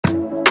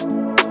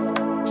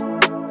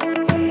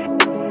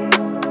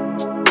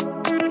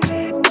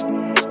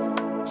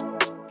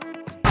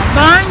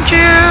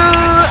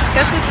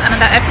this is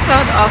another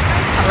episode of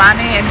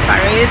Talani in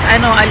Paris. I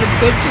know I look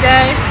good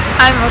today.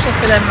 I'm also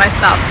feeling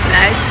myself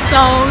today. So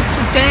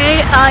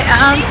today I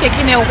am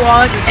taking a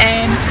walk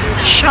in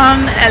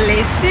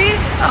Champs-Élysées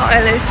or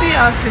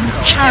in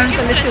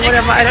Champs-Élysées,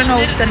 whatever. I don't know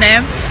the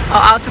name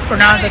or how to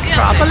pronounce it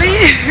properly.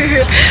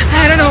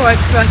 I don't know what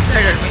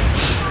frustrated me.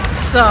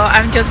 So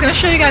I'm just gonna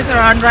show you guys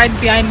around. Right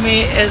behind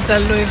me is the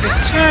Louis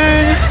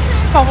Vuitton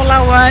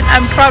popular one.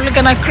 I'm probably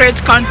gonna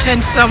create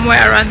content somewhere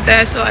around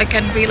there so I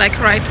can be like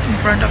right in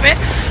front of it.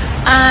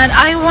 And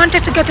I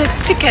wanted to get a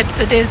ticket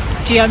to this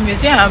Dior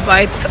museum,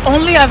 but it's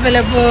only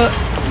available,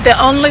 the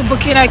only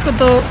booking I could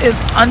do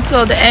is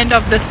until the end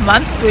of this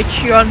month, which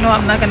you all know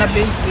I'm not gonna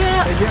be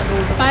here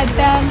by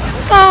then.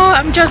 So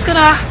I'm just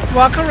gonna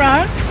walk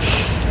around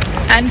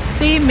and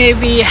see,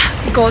 maybe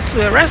go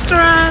to a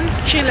restaurant,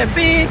 chill a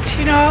bit,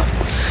 you know.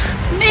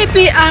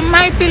 Maybe I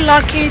might be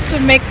lucky to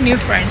make new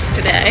friends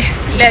today.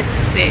 Let's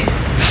see.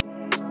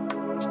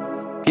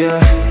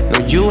 Yeah, no,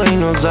 you ain't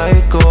no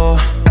psycho.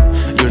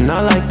 You're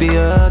not like the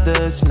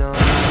others, no.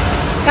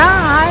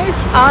 Guys,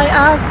 I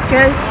have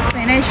just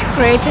finished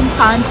creating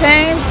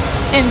content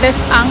in this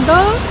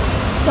angle.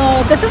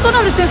 So this is one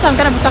of the things I'm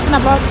gonna be talking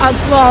about as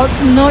well,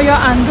 to know your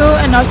angle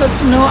and also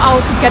to know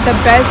how to get the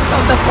best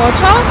of the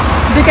photo.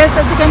 Because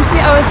as you can see,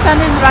 I was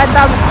standing right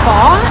there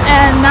before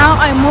and now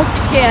I moved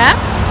here.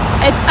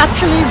 It's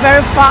actually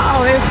very far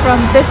away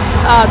from this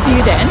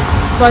building,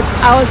 but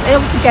I was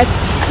able to get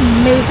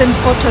amazing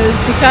photos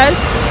because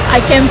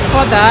I came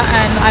further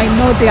and I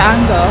know the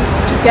angle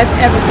to get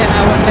everything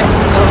I wanted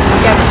to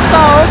get. So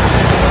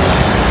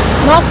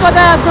no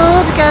further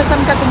ado, because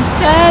I'm getting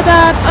stared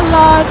at a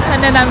lot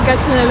and then I'm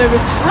getting a little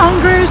bit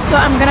hungry, so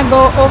I'm gonna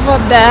go over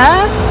there.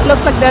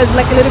 Looks like there's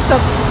like a little bit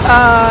of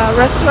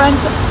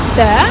restaurant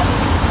there.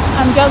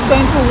 I'm just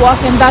going to walk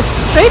in that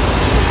street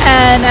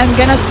and I'm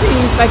gonna see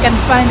if I can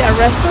find a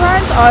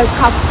restaurant or a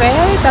cafe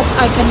that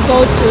I can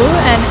go to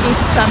and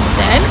eat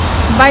something.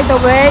 By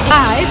the way,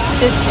 guys,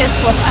 this is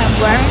what I'm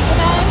wearing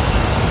today.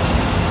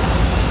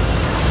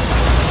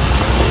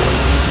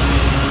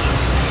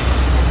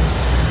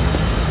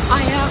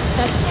 I have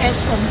the skirt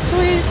from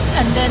Twist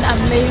and then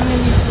I'm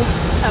layering it with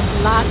a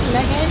black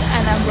legging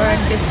and I'm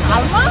wearing this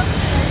Alma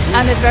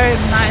and a very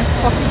nice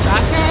puffy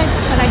jacket,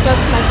 and I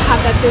just like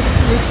have this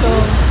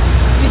little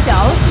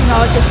details, you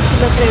know, just to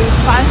look a little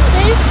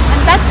fancy.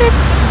 And that's it.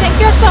 Thank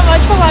you so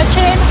much for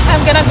watching. I'm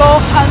gonna go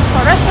hunt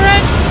for a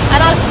restaurant and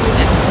I'll see you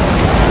there.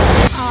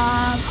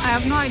 I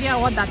have no idea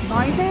what that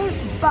noise is,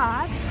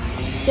 but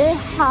they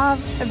have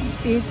a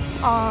bit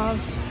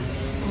of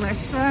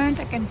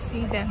restaurant. I can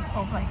see them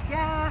over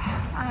here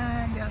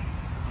and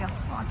their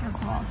swatch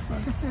as well. So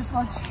this is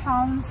what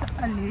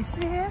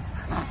Champs-Élysées is.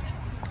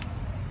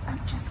 I'm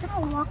just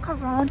gonna walk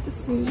around to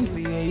see.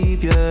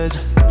 Behaviors,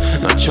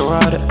 not sure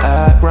how to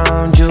act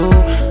around you.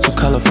 So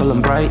colorful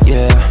and bright,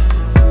 yeah.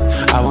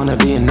 I wanna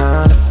be a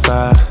 9 to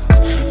 5.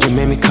 You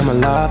made me come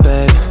alive,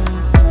 babe.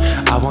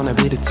 I wanna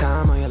be the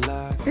time of your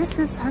life. This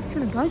is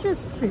actually gorgeous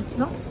street,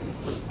 no?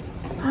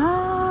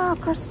 Ah,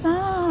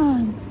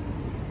 croissant.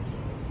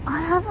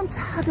 I haven't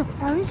had a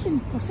Parisian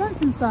croissant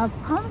since I've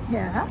come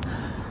here.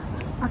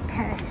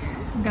 Okay,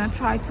 I'm gonna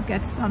try to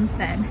get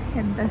something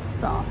in this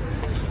store.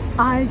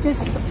 I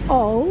just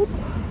hope,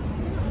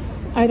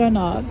 I don't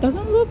know, it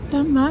doesn't look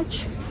that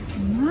much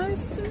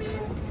nice to me.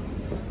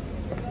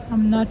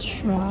 I'm not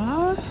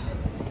sure.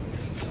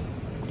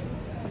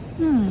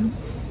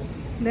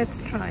 Let's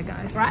try,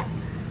 guys. Right,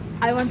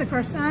 I want the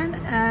croissant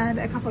and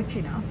a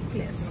cappuccino,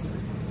 please.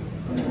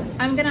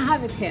 I'm gonna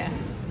have it here.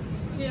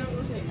 Yeah,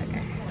 okay.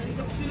 Okay.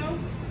 Cappuccino?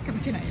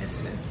 Cappuccino, yes,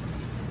 please.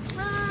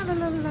 Ah, la,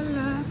 la, la,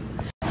 la.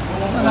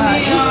 So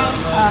guys,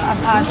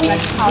 I've had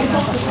like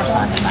thousands of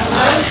croissants in my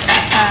life,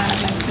 and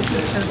like this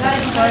is just like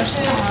the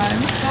first time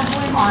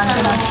I'm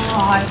gonna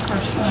try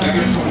croissant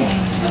in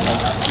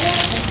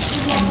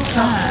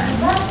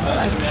France,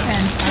 like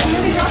in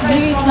Paris.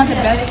 Maybe it's not the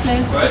best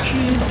place to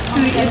choose to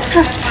eat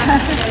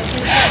croissant,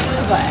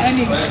 but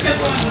any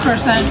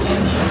croissant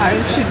in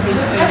Paris should be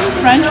a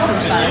French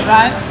croissant,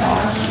 right? So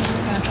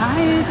I'm gonna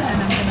try it and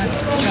I'm gonna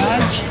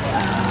judge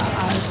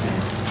how it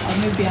is. Or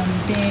maybe I'm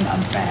being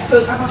unfair.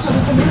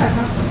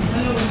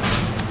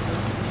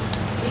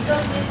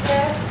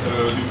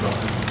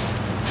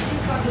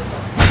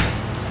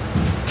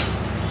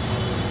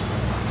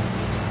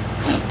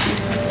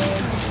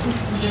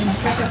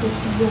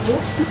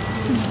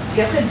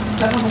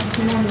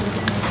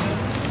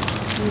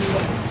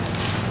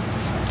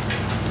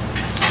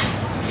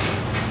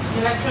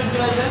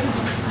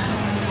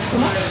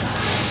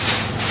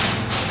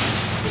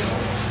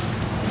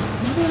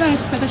 Maybe my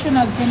expectation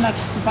has been like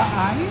super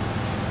high.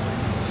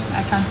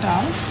 I can't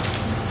tell.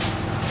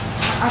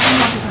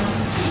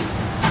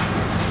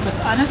 But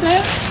honestly,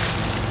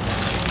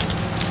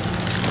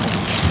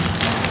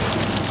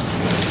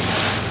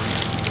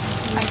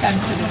 I can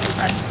see the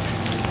difference.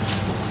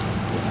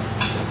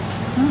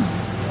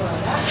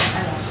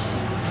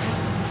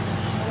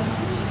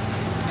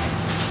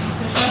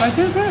 But it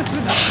is very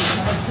good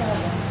actually.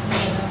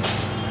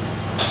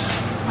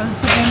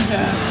 Considering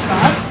the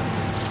crab,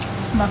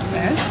 it smells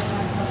best.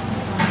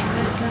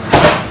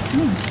 I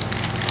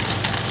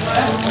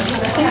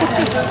think it's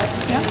good.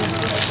 Yeah.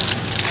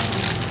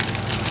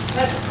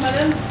 Like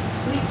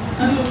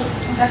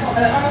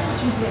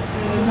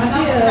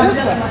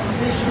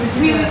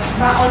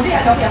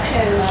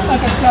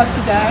I said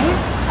today,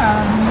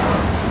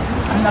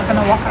 I'm not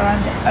gonna walk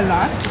around a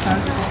lot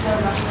because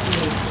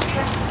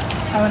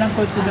I wanna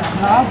go to the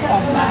club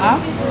or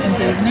bar in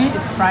the evening.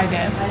 It's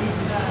Friday,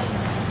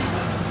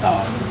 so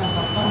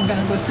I'm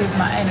gonna go save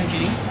my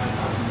energy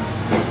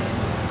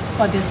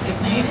for this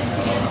evening,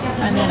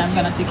 and then I'm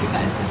gonna take you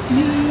guys with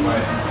me.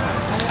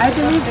 I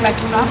believe like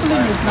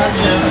traveling is not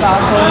just about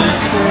going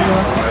to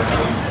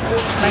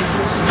like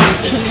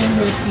chilling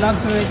with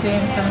luxury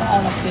things and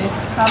all of this.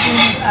 Traveling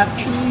is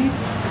actually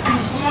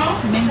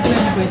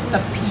mingling with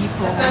the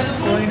people,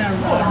 going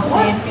around,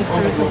 seeing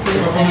historical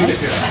places, and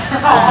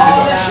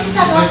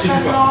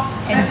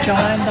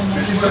enjoying the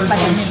moment just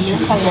like in the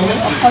local way.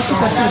 Of course, you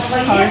go to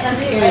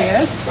touristic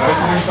areas,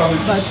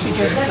 but you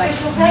just like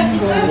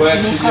mingle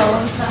with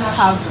locals,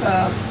 have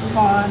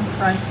fun,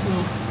 try to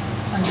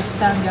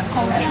understand their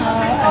culture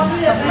and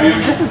stuff like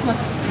that. This is what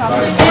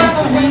traveling is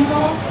for me.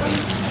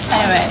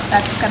 Anyway,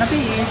 that's gonna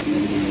be it.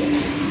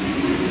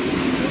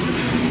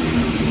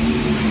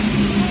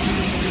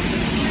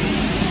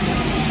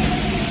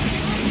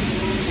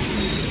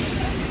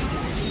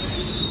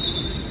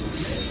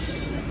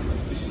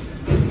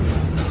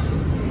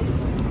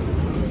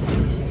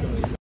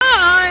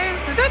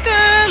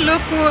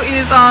 Look who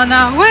is on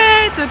our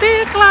way to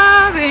the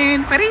club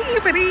in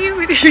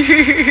Paris.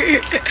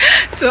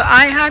 So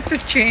I had to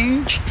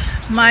change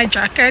my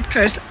jacket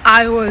because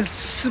I was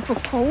super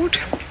cold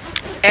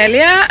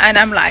earlier, and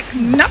I'm like,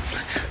 nope,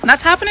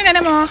 not happening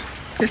anymore.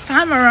 This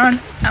time around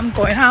I'm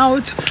going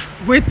out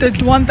with the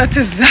one that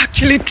is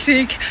actually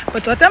thick,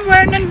 but what I'm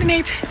wearing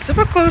underneath is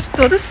super cool,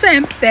 still the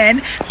same.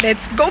 Then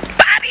let's go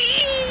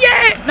party.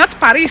 Yeah, not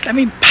Paris, I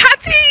mean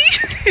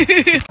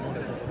party.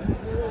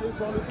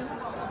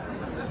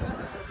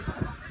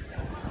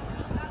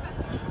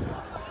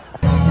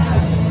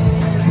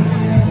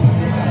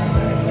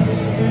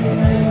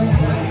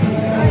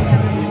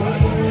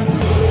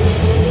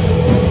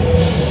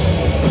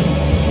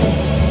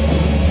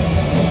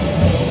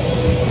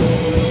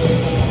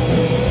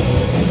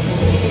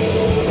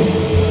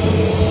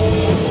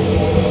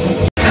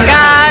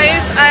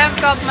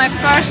 My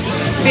first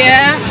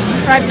beer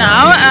right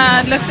now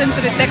and listen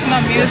to the techno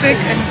music,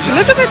 and it's a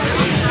little bit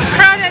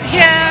crowded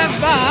here,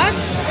 but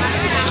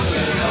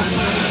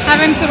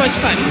having so much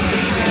fun.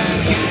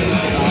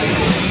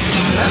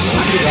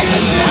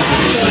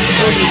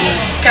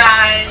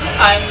 Guys,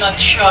 I'm not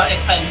sure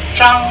if I'm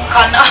drunk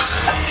or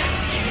not,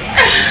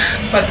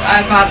 but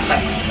I've had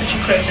like such a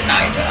crazy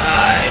night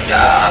and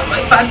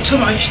I've had too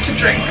much to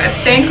drink, I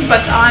think,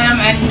 but I am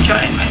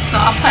enjoying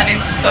myself and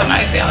it's so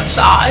nice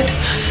outside.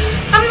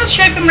 I'm not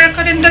sure if I'm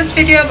recording this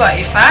video, but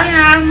if I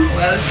am,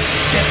 well, it's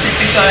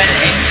definitely going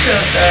into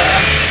the